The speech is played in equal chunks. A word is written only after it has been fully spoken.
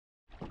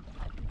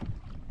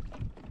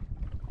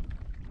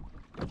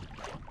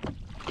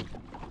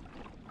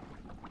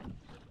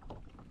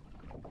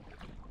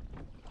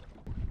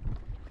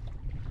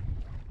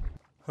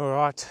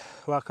Alright,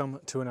 welcome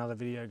to another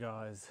video,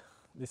 guys.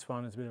 This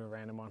one is a bit of a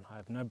random one. I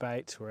have no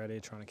bait, we're out here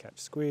trying to catch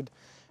squid,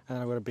 and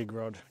then I've got a big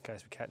rod in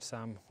case we catch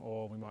some,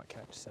 or we might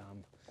catch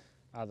some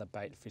other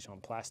bait fish on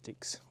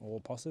plastics, or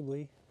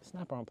possibly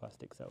snapper on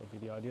plastics. That would be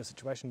the ideal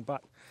situation,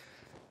 but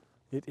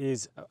it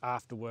is an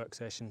after work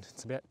session.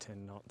 It's about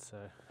 10 knots, so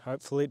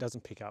hopefully it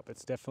doesn't pick up.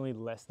 It's definitely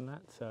less than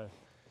that, so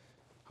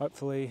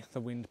hopefully the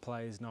wind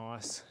plays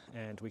nice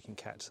and we can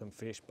catch some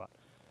fish, but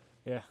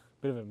yeah,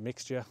 bit of a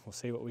mixture. We'll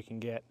see what we can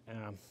get.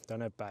 Don't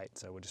have bait,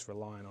 so we're just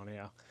relying on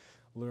our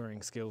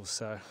luring skills.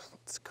 So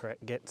let's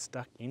get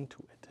stuck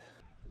into it.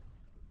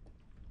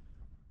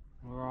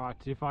 All right,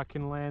 if I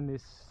can land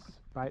this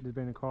bait that's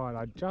been acquired.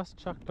 I just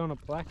chucked on a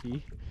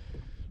blackie,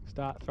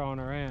 start throwing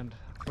around.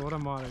 Thought I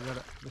might have got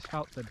it. Just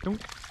felt the dunk.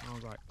 I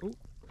was like, ooh,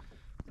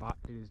 but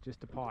it is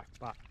just a pike.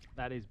 But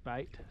that is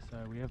bait, so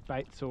we have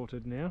bait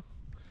sorted now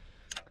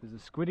because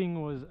the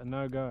squidding was a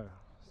no-go.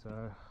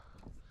 So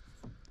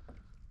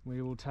we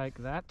will take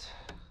that.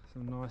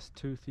 Some nice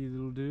toothy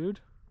little dude.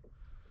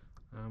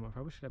 I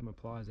probably should have my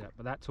pliers out,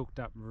 but that's hooked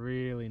up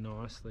really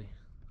nicely.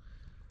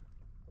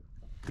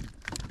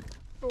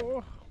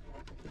 Oh.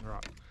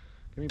 Alright,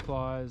 give me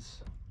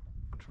pliers.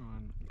 Try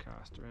and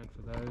cast around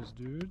for those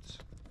dudes.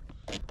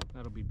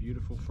 That'll be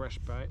beautiful fresh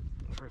bait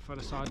for if I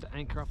decide to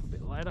anchor up a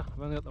bit later.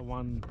 I've only got the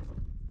one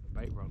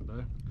bait rod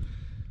though,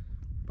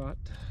 but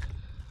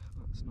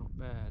that's not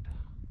bad.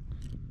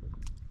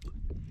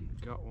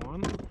 Got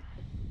one.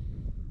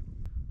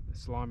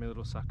 Slimy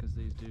little suckers,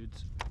 these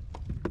dudes.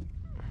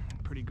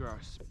 Pretty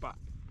gross, but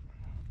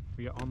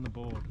we are on the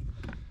board.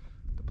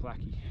 The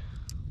placky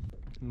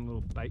and a little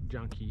bait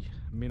junkie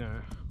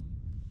minnow,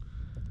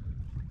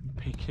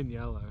 pink and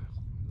yellow.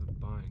 The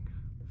bang.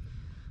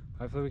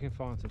 Hopefully we can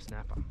find some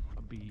snapper.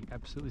 I'd be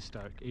absolutely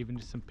stoked. Even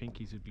just some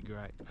pinkies would be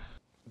great.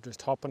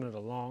 Just hopping it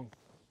along.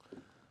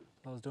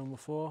 I was doing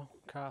before.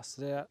 Cast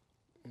it out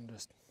and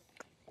just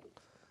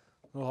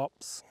little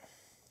hops,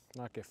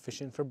 like you're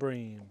fishing for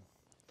bream.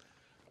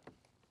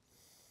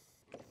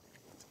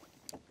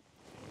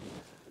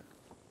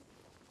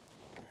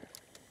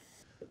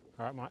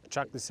 Alright, might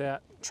chuck this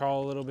out,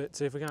 troll a little bit,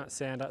 see if we can't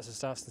sound up some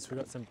stuff since we've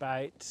got some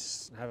bait,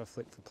 have a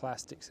flick for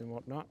plastics and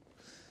whatnot.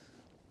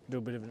 Do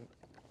a bit of an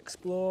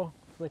explore,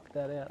 flick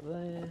that out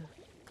there,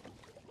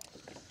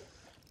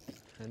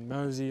 and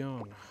mosey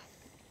on.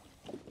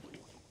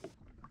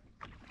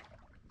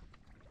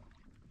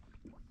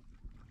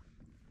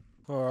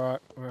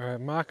 Alright, we're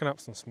marking up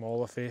some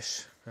smaller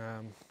fish,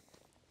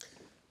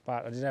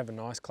 but I did have a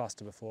nice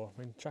cluster before. I've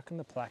been chucking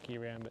the placky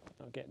around but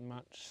not getting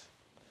much.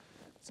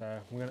 So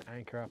I'm going to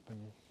anchor up and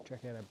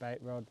check out our bait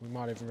rod. We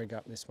might even rig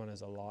up this one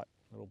as a light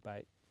little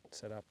bait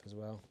setup as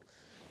well.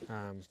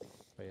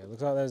 But yeah,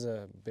 looks like there's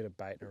a bit of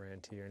bait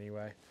around here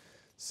anyway.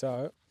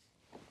 So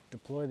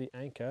deploy the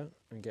anchor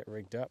and get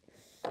rigged up.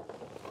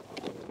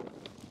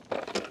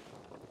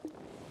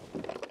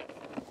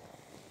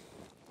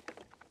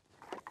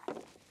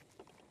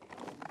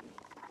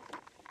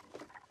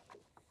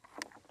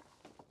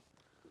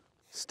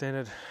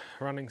 Standard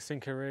running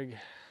sinker rig,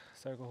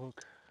 circle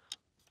hook.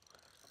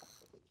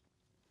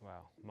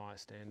 Well, my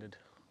standard.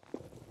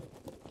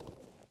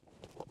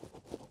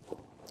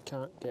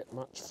 Can't get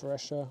much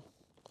fresher.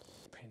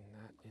 Pin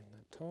that in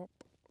the top.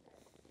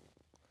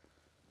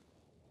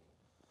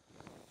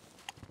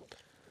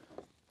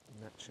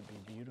 And that should be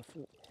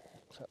beautiful.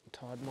 So the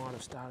tide might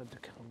have started to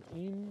come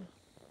in.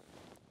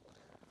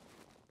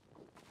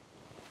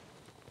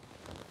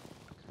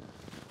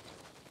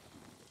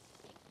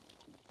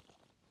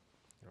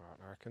 Alright,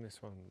 I reckon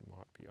this one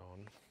might be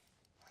on.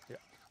 Yep.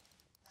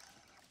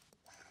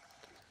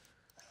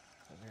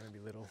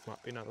 Maybe little,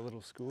 might be another little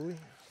schoolie.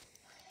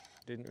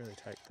 Didn't really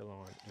take the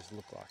line, it just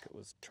looked like it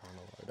was trying to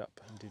load up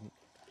and didn't.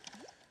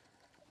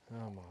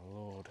 Oh my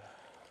lord.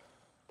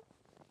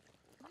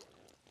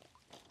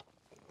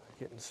 They're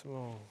getting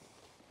small.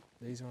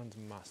 These ones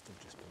must have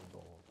just been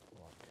born,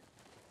 like,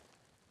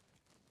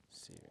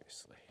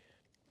 seriously.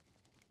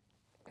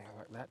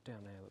 Like that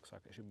down there looks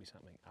like it should be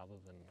something other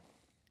than,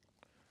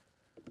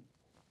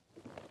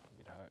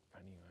 you'd hope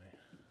anyway.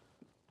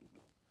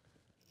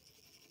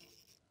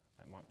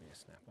 That might be a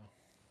snapper.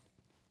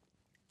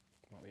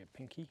 Might be a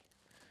pinky,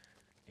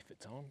 if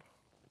it's on.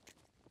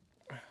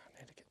 I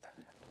need to get that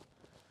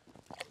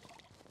out.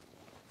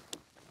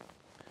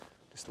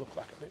 Just look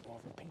like a bit more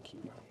of a pinky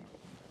one.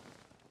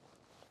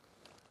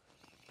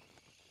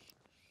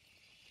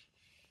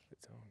 If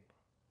it's on.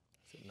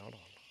 Is it not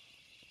on?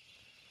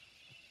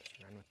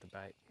 Just ran with the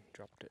bait,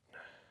 dropped it.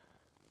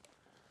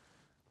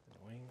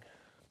 Annoying.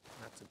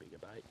 That's a bigger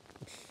bait.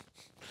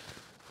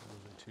 A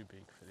little bit too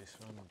big for this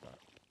one, but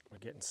we're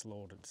getting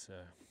slaughtered, so.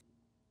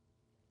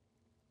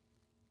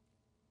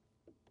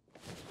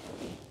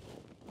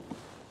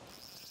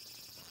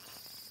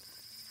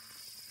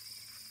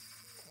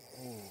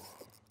 Ooh.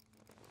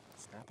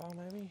 Snapper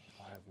maybe?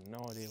 I have no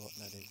idea what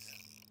that is.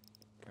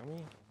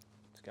 Gummy?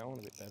 It's going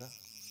a bit better.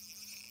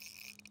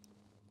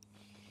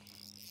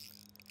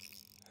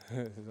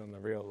 This is on the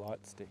real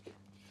light stick.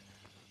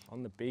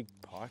 On the big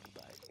pike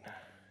bait.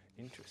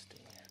 Interesting.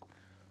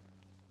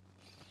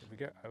 we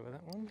go over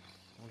that one?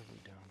 What have we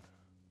done?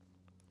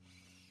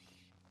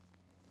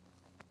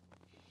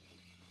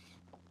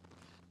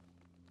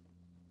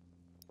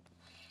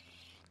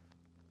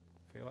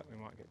 I feel like we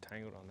might get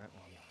tangled on that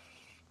one.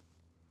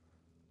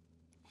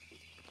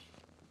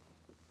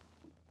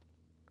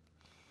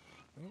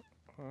 Oh,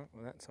 alright,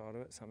 well that side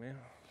of it somehow.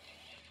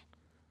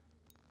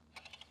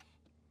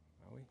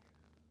 Are we?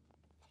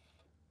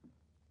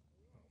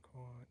 Not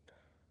quite.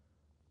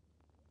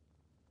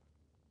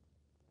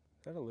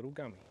 Is that a little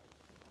gummy?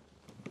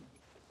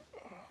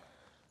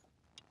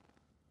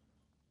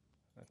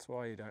 That's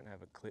why you don't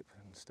have a clip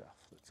and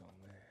stuff that's on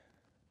there.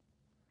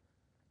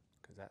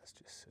 Because that's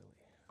just silly.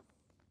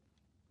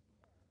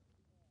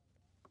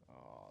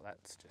 Oh,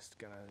 that's just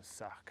gonna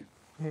suck.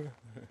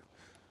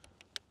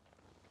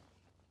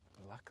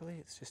 Luckily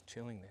it's just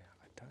chilling there.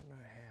 I don't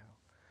know how,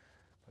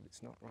 but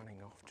it's not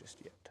running off just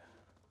yet.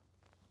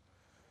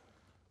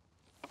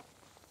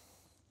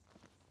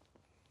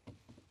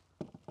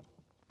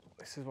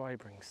 This is why you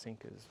bring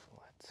sinkers,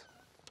 lads.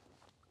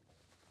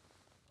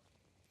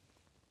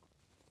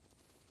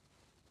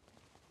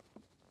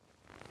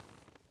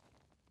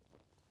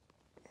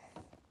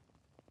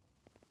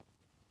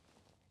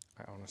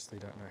 I honestly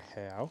don't know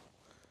how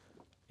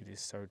it is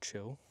so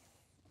chill.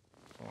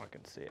 Oh, I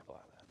can see it like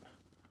that.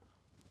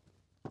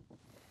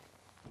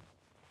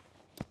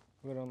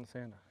 Look at it on the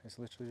sounder. It's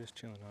literally just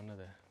chilling under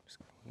there. Just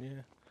going,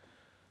 yeah,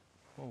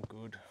 all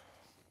good.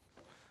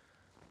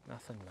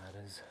 Nothing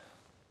matters.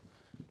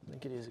 I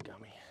think it is a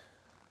gummy.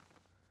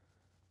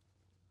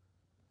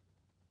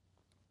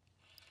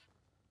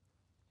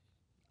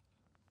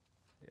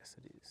 Yes,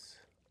 it is.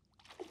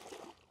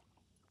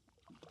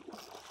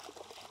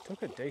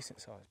 Took a decent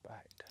sized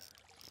bait.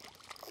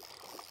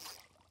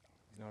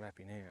 He's not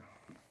happy now.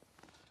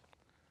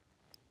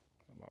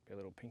 There might be a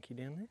little pinky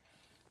down there.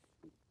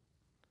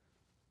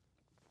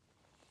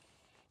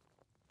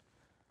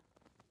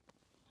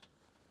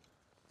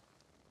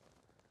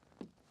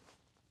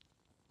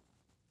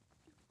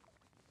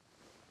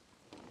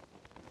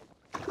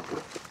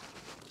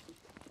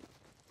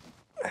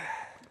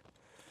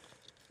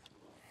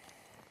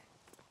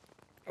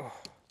 Oh.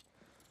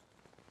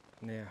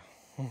 Now,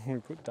 we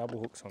put double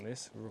hooks on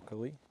this,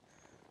 rookily.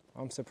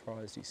 I'm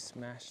surprised he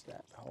smashed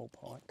that whole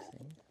pike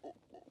thing.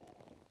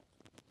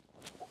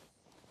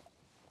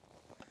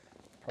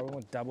 Problem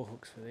with double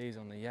hooks for these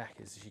on the yak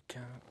is you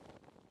can't,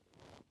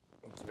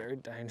 it's very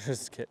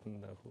dangerous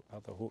getting the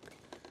other hook.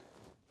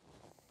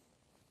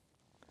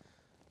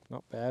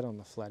 Not bad on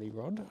the flatty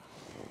rod.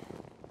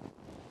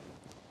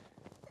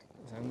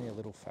 He's only a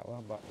little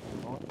fella, but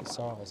he might be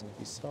size, and if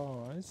he's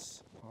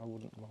size, I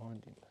wouldn't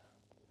mind him.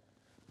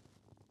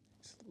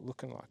 He's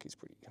looking like he's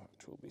pretty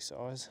much will be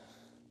size.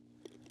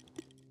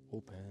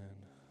 Open.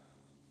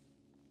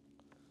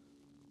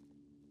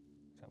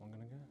 Is that one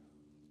gonna go?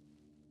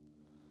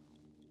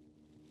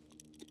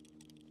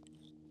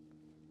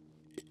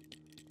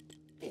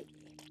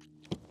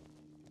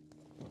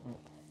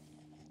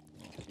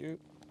 Thank you.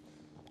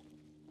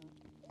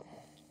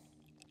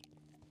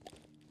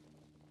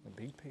 A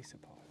big piece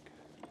of pike.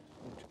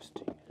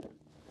 Interesting.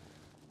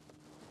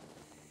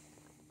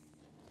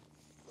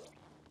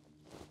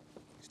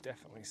 He's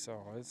definitely size.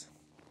 It's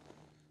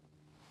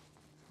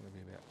gonna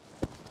be about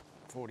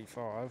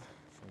 45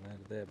 from there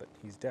to there, but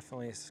he's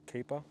definitely a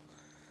keeper.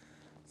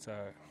 So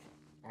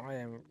I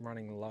am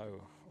running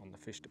low on the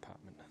fish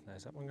department.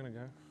 Is that one gonna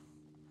go?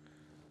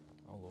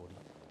 Oh lordy.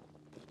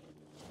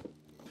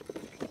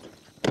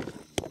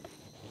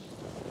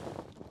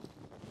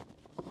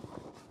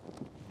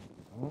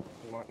 Oh,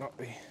 might not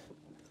be.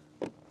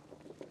 I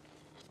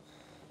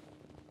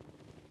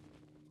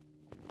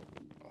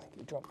think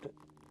he dropped it.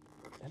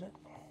 Did it?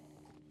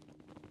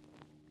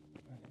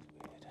 That is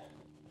weird.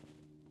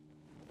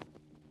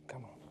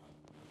 Come on.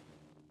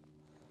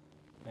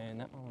 Man,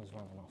 that one was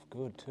running off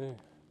good too.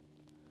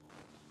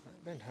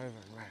 That bent over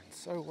and ran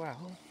so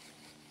well.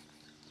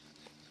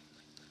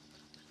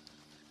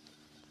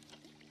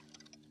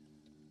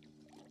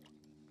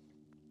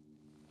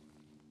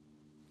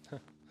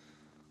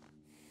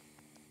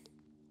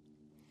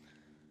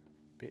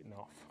 Bitten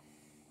off.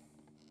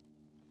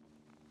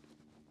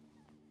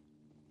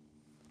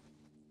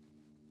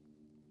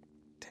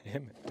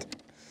 Damn it.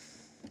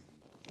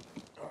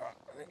 Alright,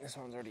 I think this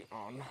one's already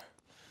on.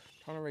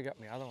 Trying to rig up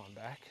my other one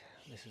back.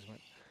 This is when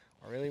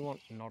I really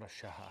want not a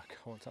shark.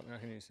 I want something I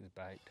can use as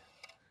bait.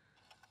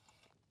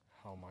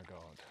 Oh my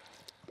god.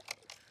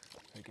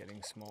 They're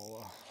getting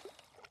smaller.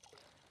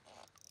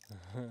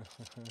 I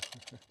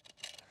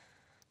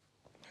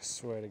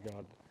swear to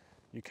God,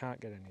 you can't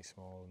get any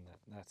smaller than that.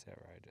 That's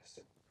outrageous.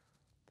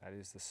 That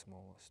is the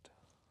smallest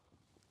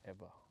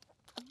ever.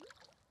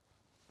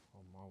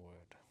 Oh my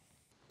word.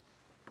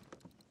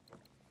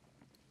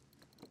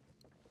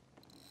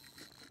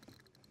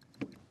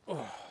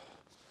 Oh,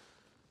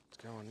 it's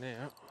going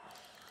now.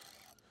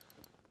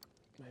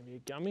 Maybe a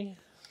gummy.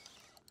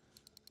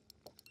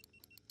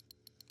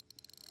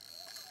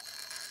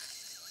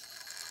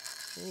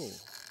 Ooh,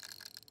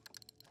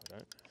 I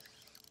don't.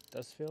 It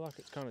does feel like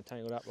it's kind of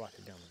tangled up like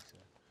a gummy.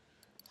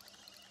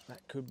 So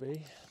That could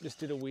be. Just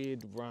did a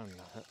weird run,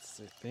 that's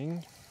the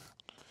thing.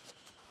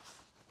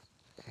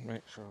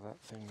 Make sure that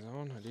thing's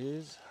on, it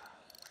is.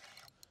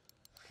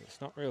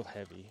 It's not real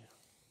heavy.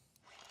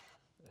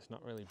 It's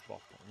not really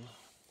bopping.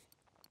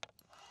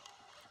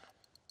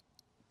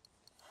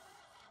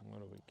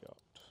 What have we got?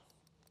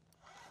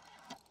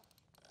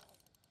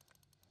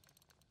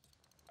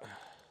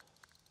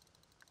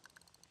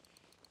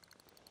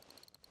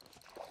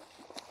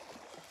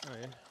 Oh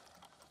yeah.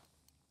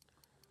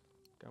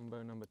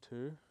 Gumbo number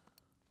 2.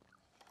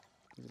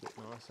 He's a bit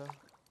nicer.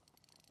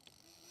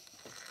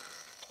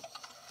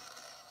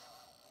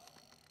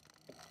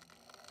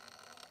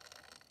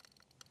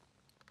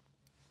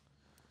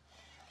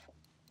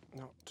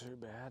 Not too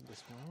bad,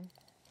 this one.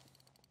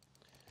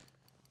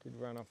 Did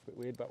run off a bit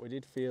weird, but we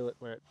did feel it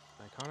where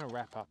they kind of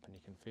wrap up and you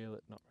can feel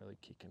it not really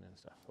kicking and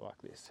stuff.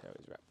 Like this, how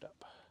he's wrapped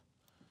up.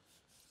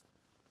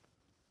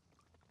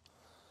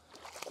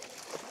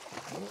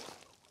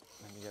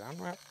 Then you get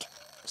unwrapped,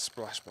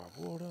 splashed by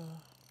water.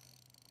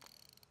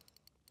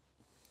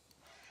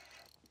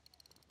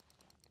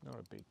 Not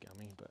a big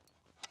gummy, but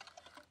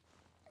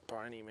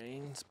by any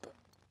means, but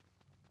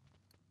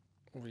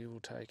we will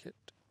take it.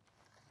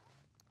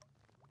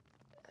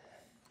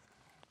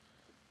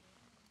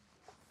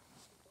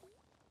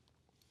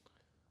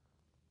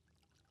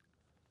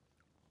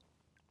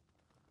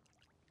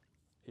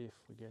 If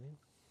we get him.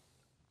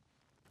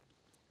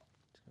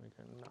 It's going to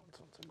go nuts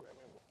once I grab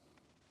him.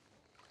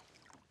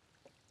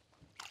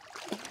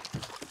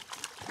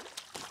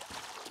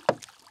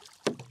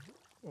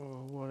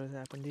 Oh, what has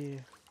happened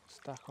here?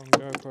 Stuck on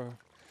GoPro.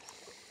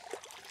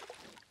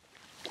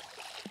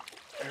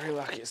 Very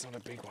lucky it's not a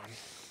big one.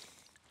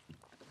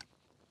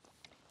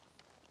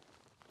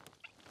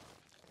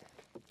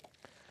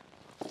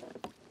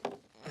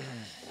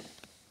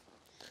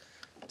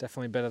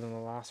 Definitely better than the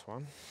last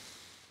one.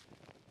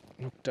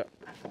 Hooked up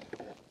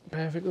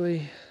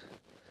perfectly.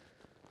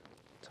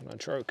 It's on a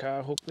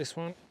trocar hook, this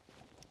one.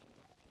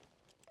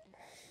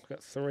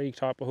 Got 3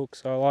 type of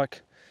hooks I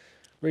like.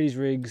 Reedy's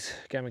Rigs,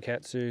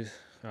 Gamakatsu's,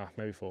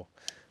 maybe 4.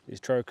 These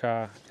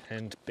trocar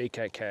and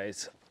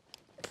BKKs.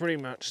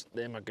 Pretty much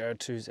they're my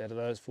go-tos out of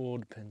those 4,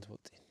 depends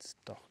what's in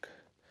stock.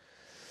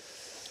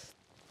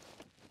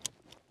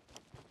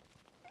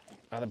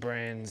 Other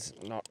brands,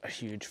 not a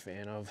huge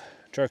fan of.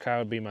 Trocar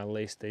would be my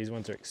least. These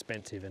ones are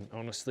expensive and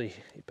honestly,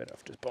 you're better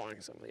off just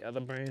buying some of the other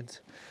brands.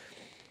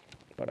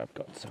 But I've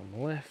got some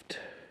left.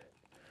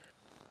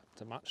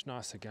 It's a much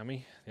nicer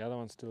gummy. The other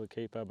one's still a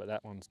keeper, but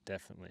that one's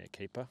definitely a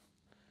keeper.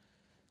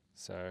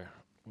 So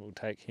we'll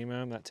take him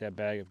home. That's our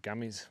bag of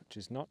gummies, which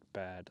is not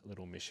bad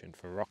little mission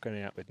for rocking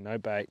out with no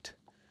bait.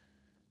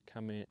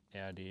 Come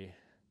out here,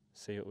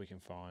 see what we can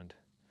find.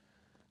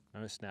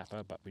 No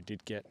snapper, but we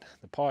did get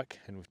the pike,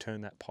 and we've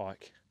turned that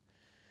pike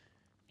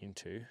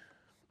into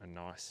a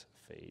nice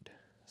feed.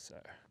 So,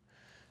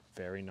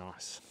 very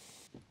nice.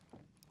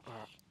 All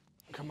right,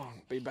 come on,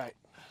 be bait.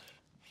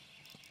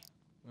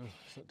 Oh,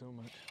 it's not doing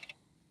much.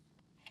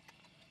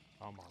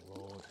 Oh my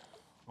lord.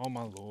 Oh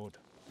my lord.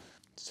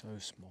 So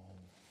small.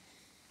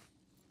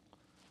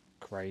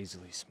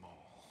 Crazily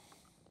small.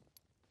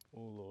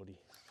 Oh lordy.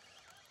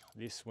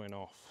 This went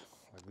off.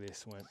 Like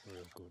this went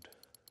real good.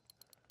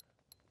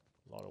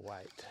 A lot of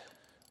weight,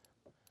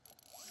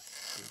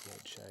 big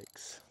head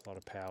shakes, a lot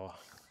of power.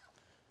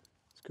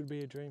 This could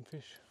be a dream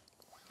fish.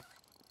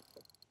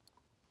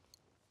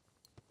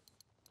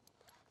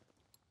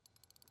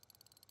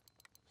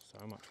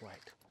 So much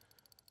weight.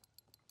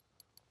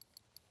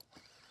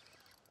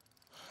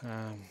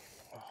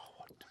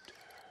 What to do?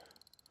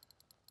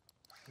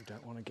 We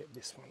don't want to get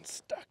this one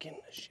stuck in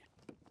the shit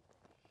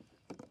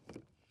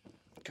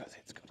because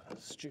it's got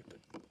a stupid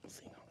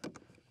thing on it.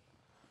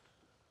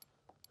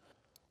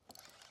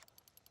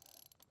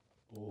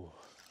 Oh,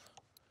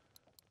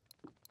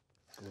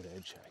 good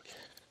head shake.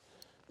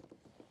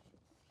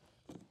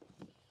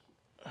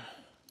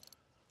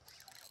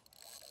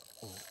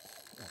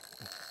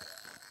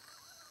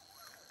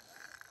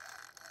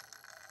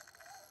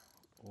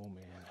 Oh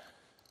man,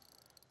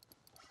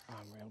 I'm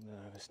real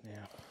nervous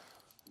now.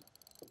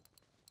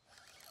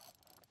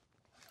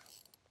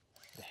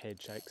 The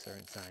head shakes are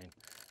insane.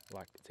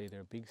 Like it's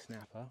either a big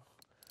snapper, or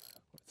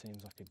it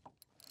seems like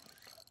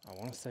I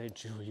want to say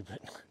Jewy,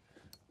 but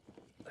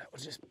that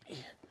would just be,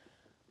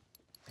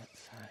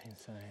 that's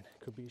insane.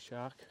 Could be a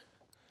shark.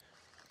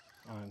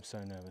 I'm so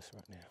nervous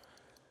right now.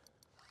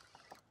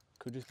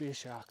 Could just be a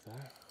shark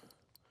though.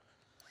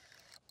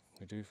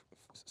 We do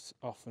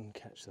often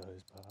catch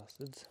those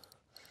bastards,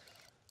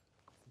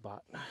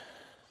 but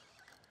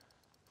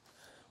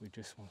we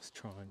just want to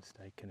try and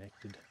stay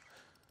connected.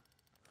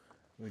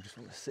 We just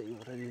want to see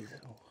what it is.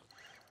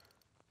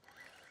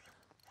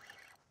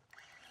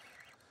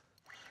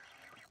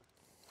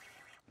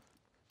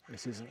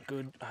 This isn't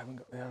good. I haven't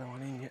got the other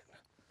one in yet.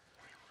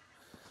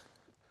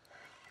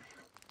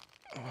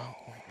 Well,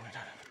 we don't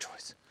have a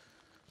choice.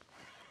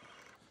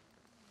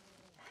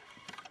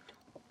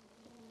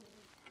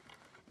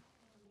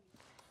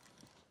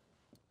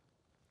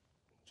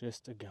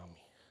 Just a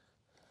gummy.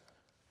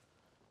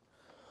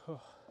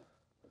 Oh.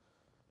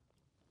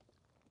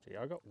 Gee,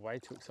 I got way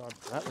too excited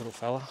for that little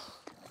fella.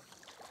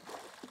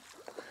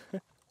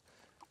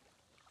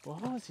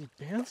 Why is he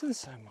bouncing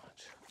so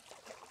much?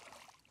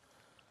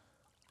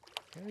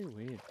 Very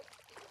weird.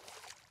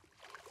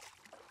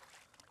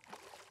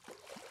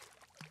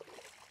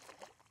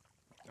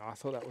 Oh, I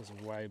thought that was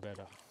way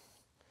better.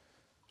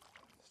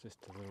 It's just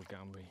a little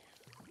Gumby.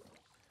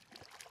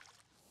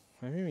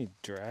 Maybe my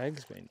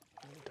drag's been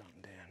done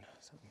down.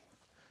 Something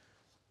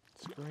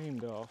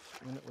screamed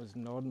off and it was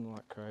nodding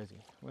like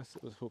crazy. Unless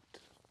it was hooked,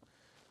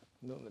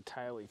 doing the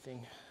taily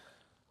thing.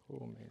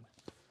 Oh man.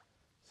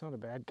 It's not a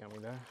bad Gummy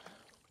though.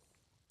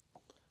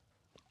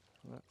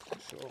 That's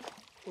for sure.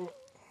 Ooh.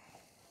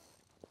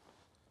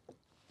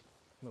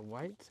 The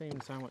weight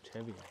seemed so much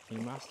heavier. He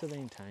must have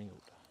been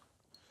tangled.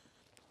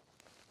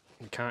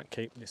 We can't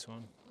keep this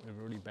one. We've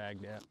already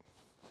bagged out.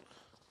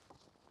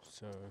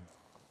 So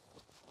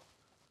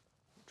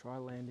try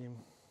land him,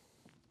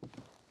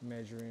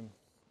 measure him,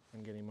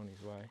 and get him on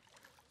his way.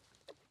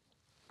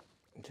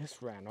 It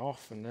just ran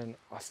off, and then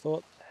I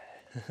thought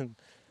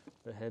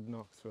the head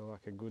knocks were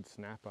like a good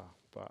snapper,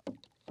 but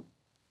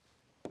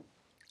I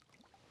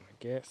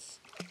guess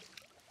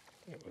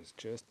it was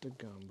just a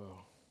gumbo.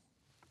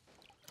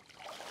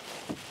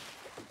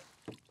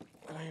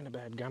 That ain't a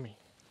bad Gummy.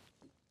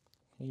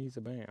 He's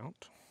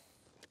about.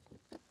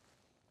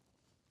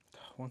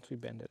 Once we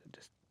bend it, it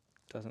just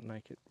doesn't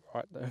make it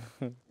right though.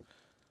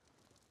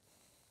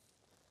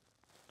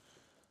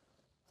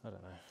 I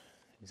don't know.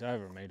 He's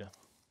over a metre.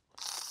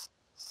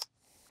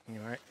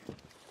 Anyway,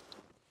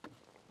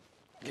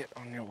 get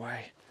on your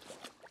way,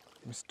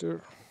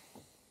 mister.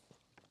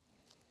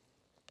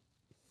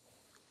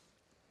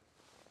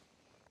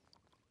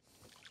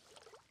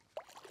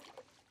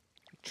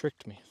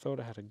 Tricked me. Thought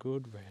I had a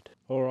good red.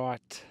 All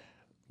right,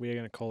 we are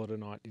going to call it a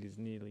night. It is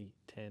nearly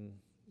 10.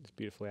 It's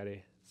beautiful out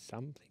here.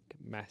 Something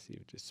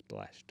massive just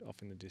splashed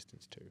off in the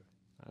distance too.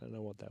 I don't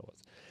know what that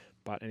was.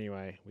 But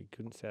anyway, we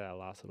couldn't set our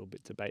last little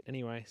bits of bait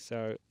anyway,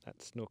 so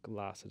that snook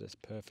lasted us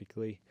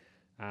perfectly.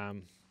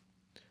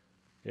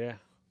 Yeah,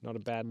 not a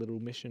bad little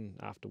mission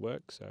after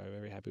work, so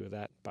very happy with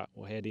that. But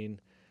we'll head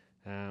in.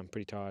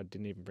 Pretty tired,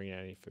 didn't even bring out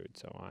any food,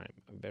 so I'm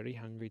very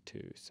hungry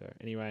too. So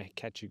anyway,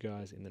 catch you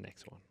guys in the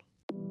next one.